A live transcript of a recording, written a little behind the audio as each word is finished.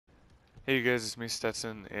Hey you guys, it's me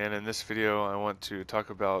Stetson, and in this video I want to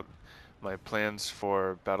talk about my plans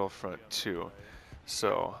for Battlefront 2.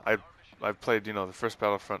 So I've played, the first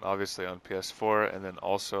Battlefront obviously on PS4 and then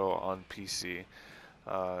also on PC.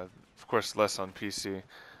 Of course, less on PC.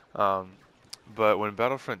 Um, but when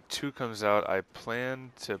Battlefront 2 comes out, I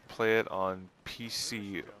plan to play it on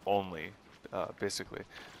PC only, basically.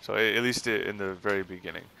 So at least in the very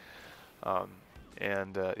beginning. Um,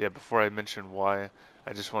 and yeah, before I mention why,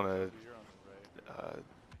 I just want to uh,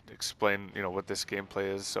 explain, what this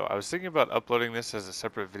gameplay is. So I was thinking about uploading this as a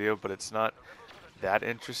separate video, but it's not that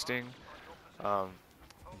interesting. Um,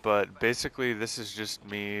 but basically, this is just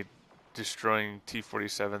me destroying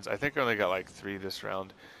T-47s. I think I only got like 3 this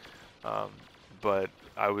round, um, but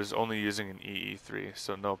I was only using an EE3,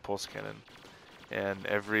 so no pulse cannon. And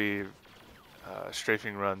every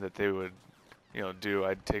strafing run that they would, do,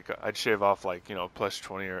 I'd shave off like, plus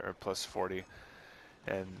 20 or plus 40.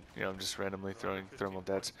 And I'm just randomly throwing thermal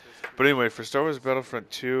deaths. But anyway, for Star Wars Battlefront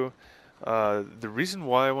 2, the reason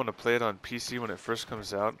why I want to play it on PC when it first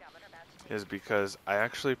comes out is because I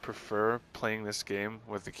actually prefer playing this game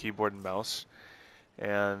with the keyboard and mouse,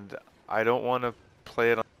 and I don't want to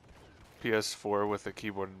play it on PS4 with a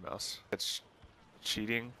keyboard and mouse. It's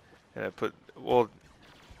cheating, and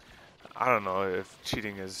I don't know if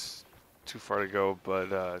cheating is too far to go,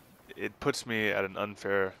 but it puts me at an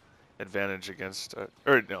unfair advantage against,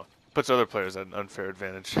 or no, puts other players at an unfair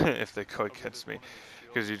advantage if they go against me,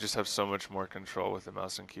 because you just have so much more control with the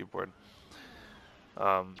mouse and keyboard.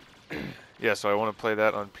 Um, yeah, so I want to play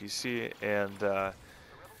that on PC, and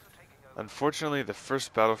unfortunately, the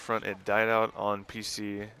first Battlefront it died out on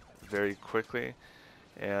PC very quickly,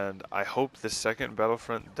 and I hope the second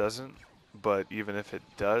Battlefront doesn't. But even if it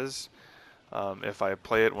does, if I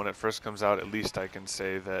play it when it first comes out, at least I can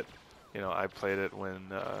say that, I played it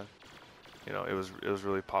when, it was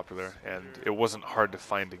really popular and it wasn't hard to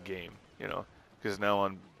find a game, because now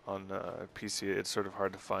on PC it's sort of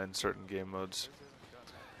hard to find certain game modes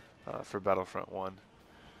for Battlefront 1.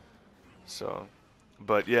 So,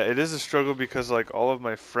 but yeah, it is a struggle because like all of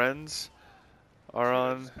my friends are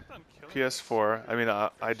on PS4. I mean,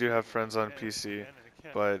 I do have friends on PC,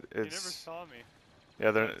 but it's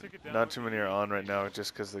yeah, they're not too many are on right now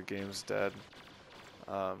just because the game's dead.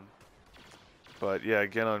 Um, but yeah,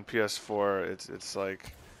 again on PS4, it's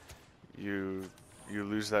like you you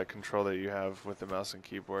lose that control that you have with the mouse and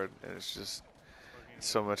keyboard, and it's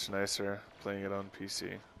so much nicer playing it on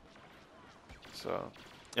PC. So,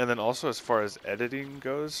 and then also as far as editing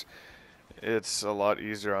goes, it's a lot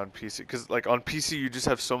easier on PC because like on PC you just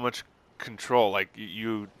have so much control. Like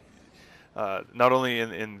you not only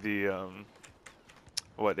in the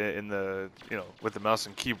what in the with the mouse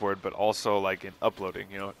and keyboard, but also like in uploading.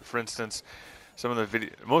 For instance,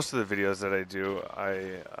 most of the videos that I do,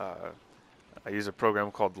 I use a program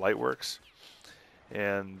called Lightworks,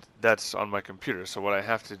 and that's on my computer. So what I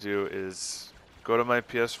have to do is go to my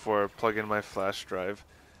PS4, plug in my flash drive,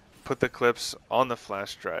 put the clips on the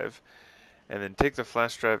flash drive, and then take the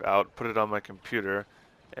flash drive out, put it on my computer,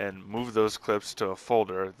 and move those clips to a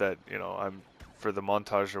folder that I'm for the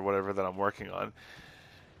montage or whatever that I'm working on,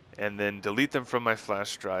 and then delete them from my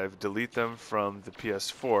flash drive, delete them from the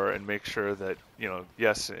PS4, and make sure that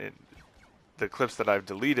yes, the clips that I've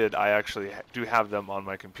deleted, I actually do have them on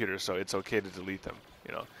my computer, so it's okay to delete them.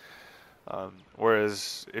 You know.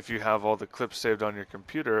 Whereas if you have all the clips saved on your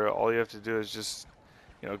computer, all you have to do is just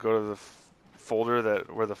go to the folder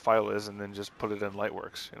that where the file is, and then just put it in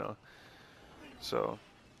Lightworks. So,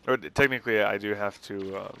 or technically, I do have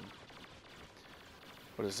to.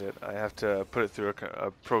 What is it? I have to put it through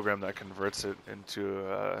a program that converts it into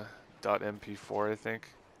 .mp4, I think,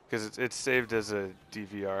 because it's saved as a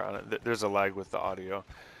DVR. On it. There's a lag with the audio,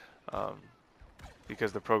 um,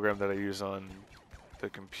 because the program that I use on the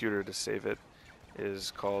computer to save it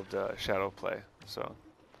is called Shadow Play. So,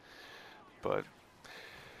 but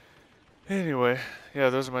anyway,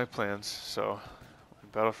 yeah, those are my plans. So,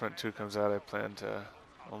 when Battlefront 2 comes out, I plan to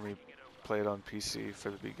only play it on PC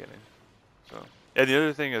for the beginning. So, and the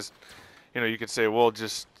other thing is, you could say, well,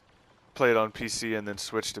 just play it on PC and then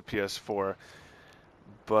switch to PS4.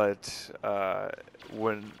 But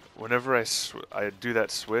whenever I do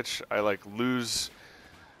that switch, I like lose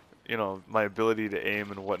my ability to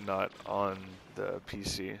aim and whatnot on the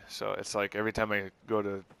PC. So it's like every time I go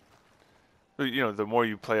to the more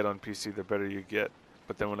you play it on PC, the better you get.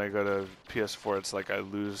 But then when I go to PS4, it's like I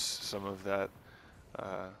lose some of that,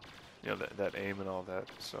 that aim and all that.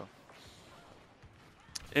 So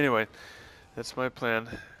anyway, that's my plan,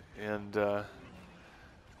 and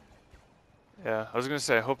yeah, I was gonna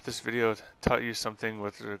say I hope this video taught you something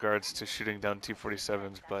with regards to shooting down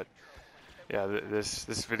T-47s, but Yeah,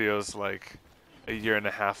 this video is like a year and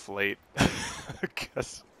a half late.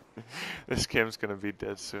 Because this game's gonna be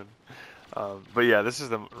dead soon. But yeah, this is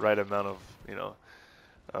the right amount of, you know,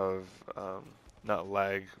 of not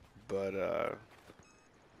lag, but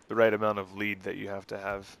the right amount of lead that you have to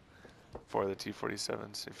have for the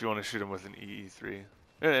T-47s if you want to shoot them with an EE3,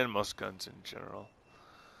 and most guns in general.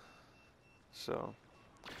 So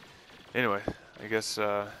anyway, I guess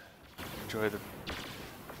enjoy the